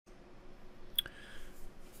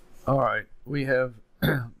All right, we have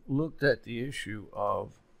looked at the issue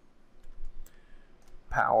of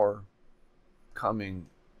power coming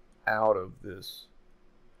out of this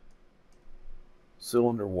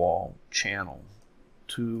cylinder wall channel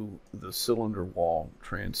to the cylinder wall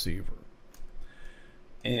transceiver.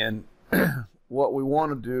 And what we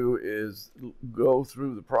want to do is go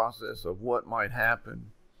through the process of what might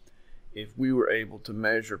happen if we were able to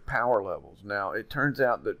measure power levels. Now, it turns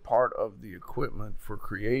out that part of the equipment for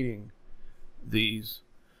creating these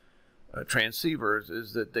transceivers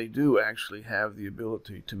is that they do actually have the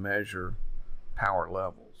ability to measure power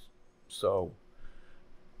levels. So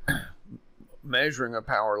measuring a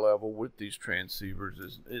power level with these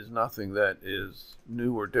transceivers is nothing that is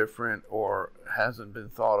new or different or hasn't been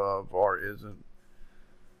thought of or isn't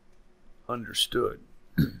understood.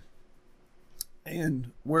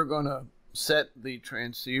 And we're going to set the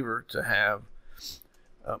transceiver to have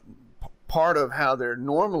part of how they're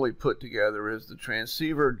normally put together is the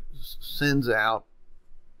transceiver sends out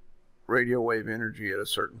radio wave energy at a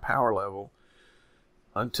certain power level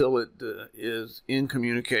until it is in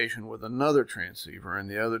communication with another transceiver, and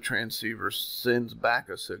the other transceiver sends back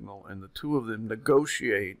a signal, and the two of them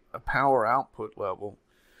negotiate a power output level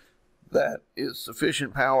that is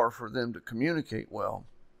sufficient power for them to communicate well,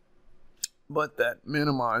 but that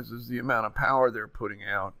minimizes the amount of power they're putting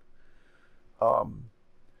out,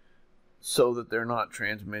 so that they're not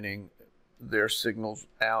transmitting their signals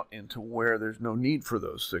out into where there's no need for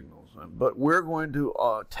those signals. But we're going to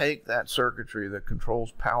take that circuitry that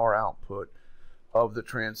controls power output of the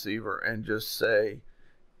transceiver and just say,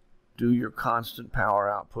 do your constant power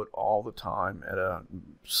output all the time at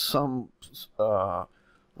some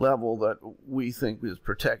level that we think is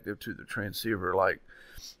protective to the transceiver, like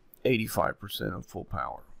 85% of full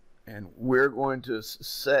power. And we're going to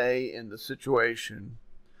say in the situation,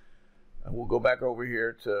 we'll go back over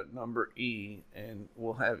here to number E, and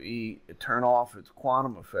we'll have E turn off its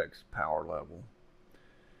quantum effects power level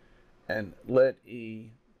and let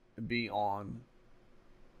E be on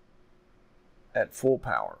at full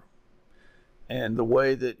power. And the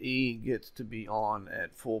way that E gets to be on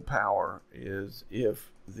at full power is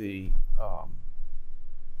if the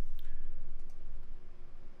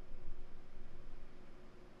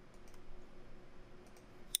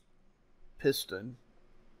piston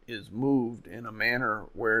is moved in a manner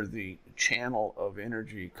where the channel of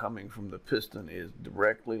energy coming from the piston is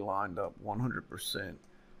directly lined up 100%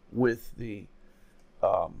 with the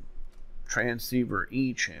transceiver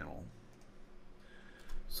E channel,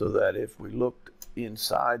 so that if we look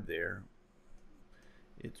inside there,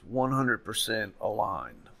 it's 100%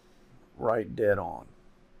 aligned, right dead on.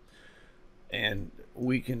 And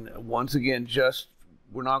we can, once again,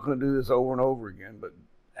 we're not going to do this over and over again, but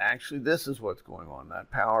actually this is what's going on. That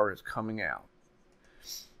power is coming out.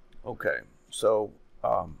 Okay, so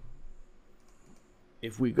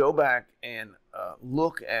if we go back and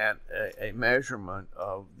look at a measurement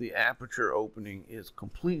of the aperture opening is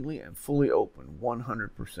completely and fully open,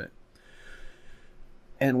 100%.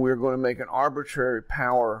 And we're going to make an arbitrary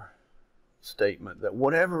power statement that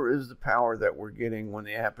whatever is the power that we're getting when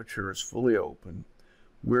the aperture is fully open,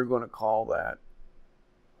 we're going to call that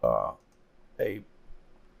a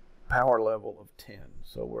power level of 10.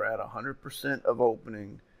 So we're at 100% of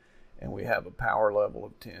opening and we have a power level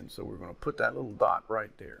of 10. So we're going to put that little dot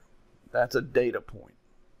right there. That's a data point.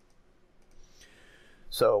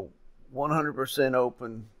 So 100%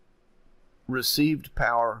 open, received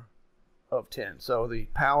power of 10. So the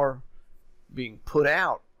power being put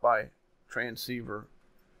out by transceiver,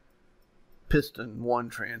 piston 1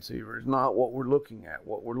 transceiver, is not what we're looking at.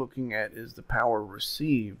 What we're looking at is the power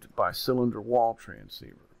received by cylinder wall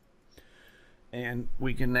transceiver. And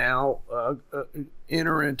we can now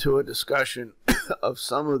enter into a discussion of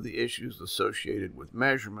some of the issues associated with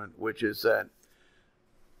measurement, which is that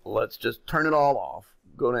let's just turn it all off,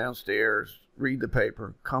 go downstairs, read the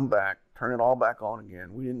paper, come back, turn it all back on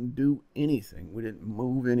again. We didn't do anything. We didn't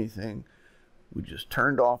move anything. We just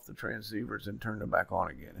turned off the transceivers and turned them back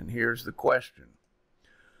on again. And here's the question.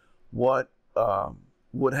 What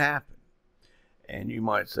would happen? And you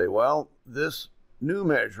might say, well, this new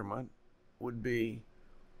measurement would be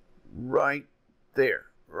right there,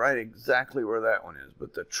 right exactly where that one is.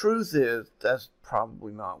 But the truth is that's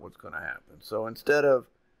probably not what's going to happen. So instead of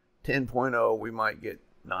 10.0, we might get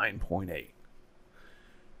 9.8.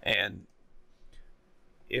 And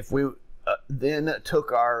if we then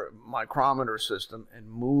took our micrometer system and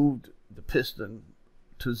moved the piston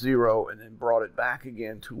to 0 and then brought it back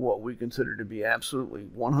again to what we consider to be absolutely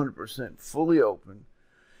 100% fully open,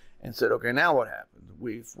 and said, okay, now what happens?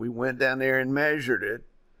 We went down there and measured it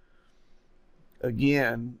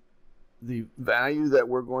again the value that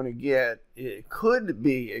we're going to get, it could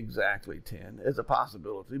be exactly 10 as a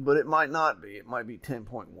possibility, but it might not be. It might be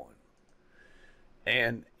 10.1.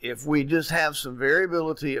 And if we just have some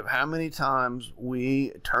variability of how many times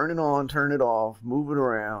we turn it on, turn it off, move it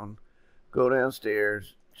around, go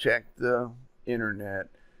downstairs, check the internet,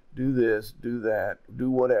 do this, do that,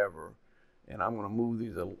 do whatever, and I'm going to move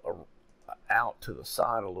these out to the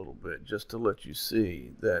side a little bit just to let you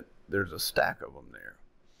see that there's a stack of them there.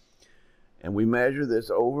 And we measure this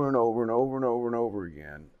over and over and over and over and over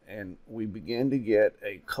again, and we begin to get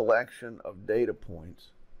a collection of data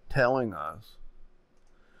points telling us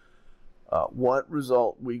what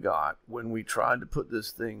result we got when we tried to put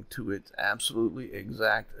this thing to its absolutely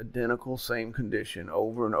exact, identical, same condition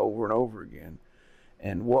over and over and over again.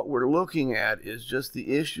 And what we're looking at is just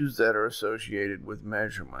the issues that are associated with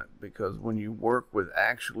measurement, because when you work with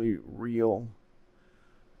actually real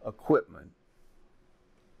equipment,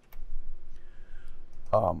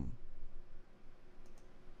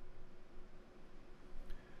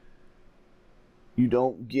 you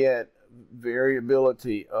don't get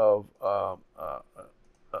variability of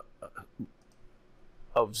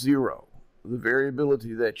zero. The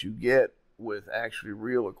variability that you get with actually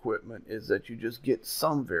real equipment is that you just get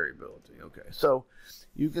some variability. Okay, so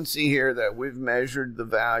you can see here that we've measured the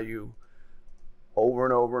value over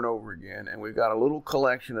and over and over again, and we've got a little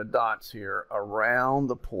collection of dots here around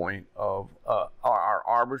the point of our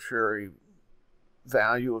arbitrary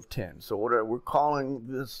value of 10. So we're calling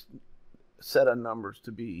this set of numbers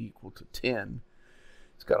to be equal to 10.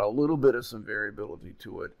 It's got a little bit of some variability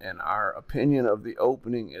to it, and our opinion of the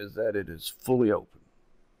opening is that it is fully open.